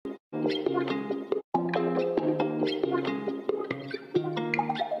You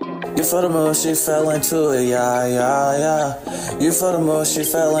feel the move, she fell into it, yeah, yeah, yeah. You feel the move, she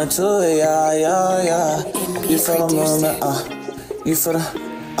fell into it, yeah, yeah, yeah. You feel the movement, you feel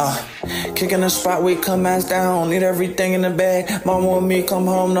the, Kicking the spot, we come ass down, need everything in the bag. Mom want me come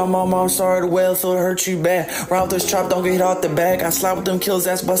home, no mama, I'm sorry, the well, so it hurt you bad. Ride with this chop, don't get hit off the back. I slide with them kills,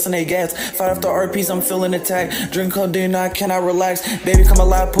 that's busting they gas. Fight after RPs, I'm feeling attacked. Drink codeine, I cannot relax. Baby come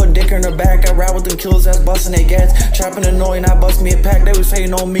alive, put dick in her back. I ride with them kills, that's busting they gas. Trapping annoying, I bust me a pack. They was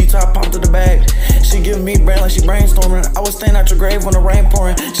hating on me, so I popped to the bag. She giving me brain like she brainstorming. I was staying at your grave when the rain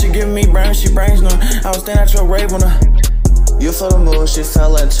pouring. She giving me brain, she brainstorming. I was staying at your grave when the... You feel the move, she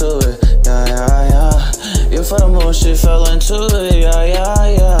fell into it, yeah, yeah, yeah. You feel the move, she fell into it, yeah, yeah,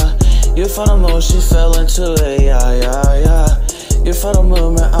 yeah. You feel the move, she fell into it, yeah, yeah, yeah. You feel the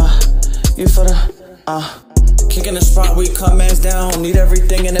movement, you feel the, Kicking the spot, we come ass down, need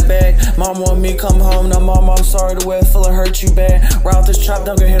everything in the bag. Mom want me come home, no mama, I'm sorry, the way I feel it hurt you bad. Ride with this chop,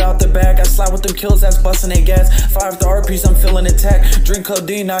 don't get hit out the back. I slide with them kills, that's busting they gas. 5 the RPs, I'm feeling attacked. Drink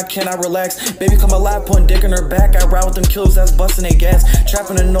codeine, I cannot relax. Baby come alive, putting dick in her back. I ride with them kills, that's busting they gas.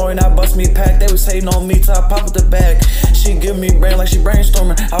 Trapping annoying, I bust me a pack. They was hating on me till I pop with the bag. She give me brain like she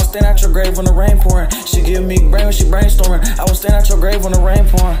brainstorming. I was standing at your grave when the rain pouring. She give me brain when she brainstorming. I was standing at your grave when the rain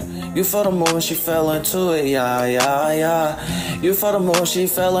pouring. You felt the move, she fell into it, yeah, yeah, yeah. You felt the move, she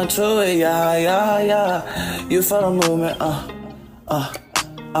fell into it, yeah, yeah, yeah. You felt the movement,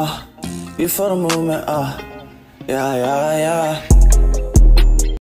 You felt the movement, yeah, yeah, yeah.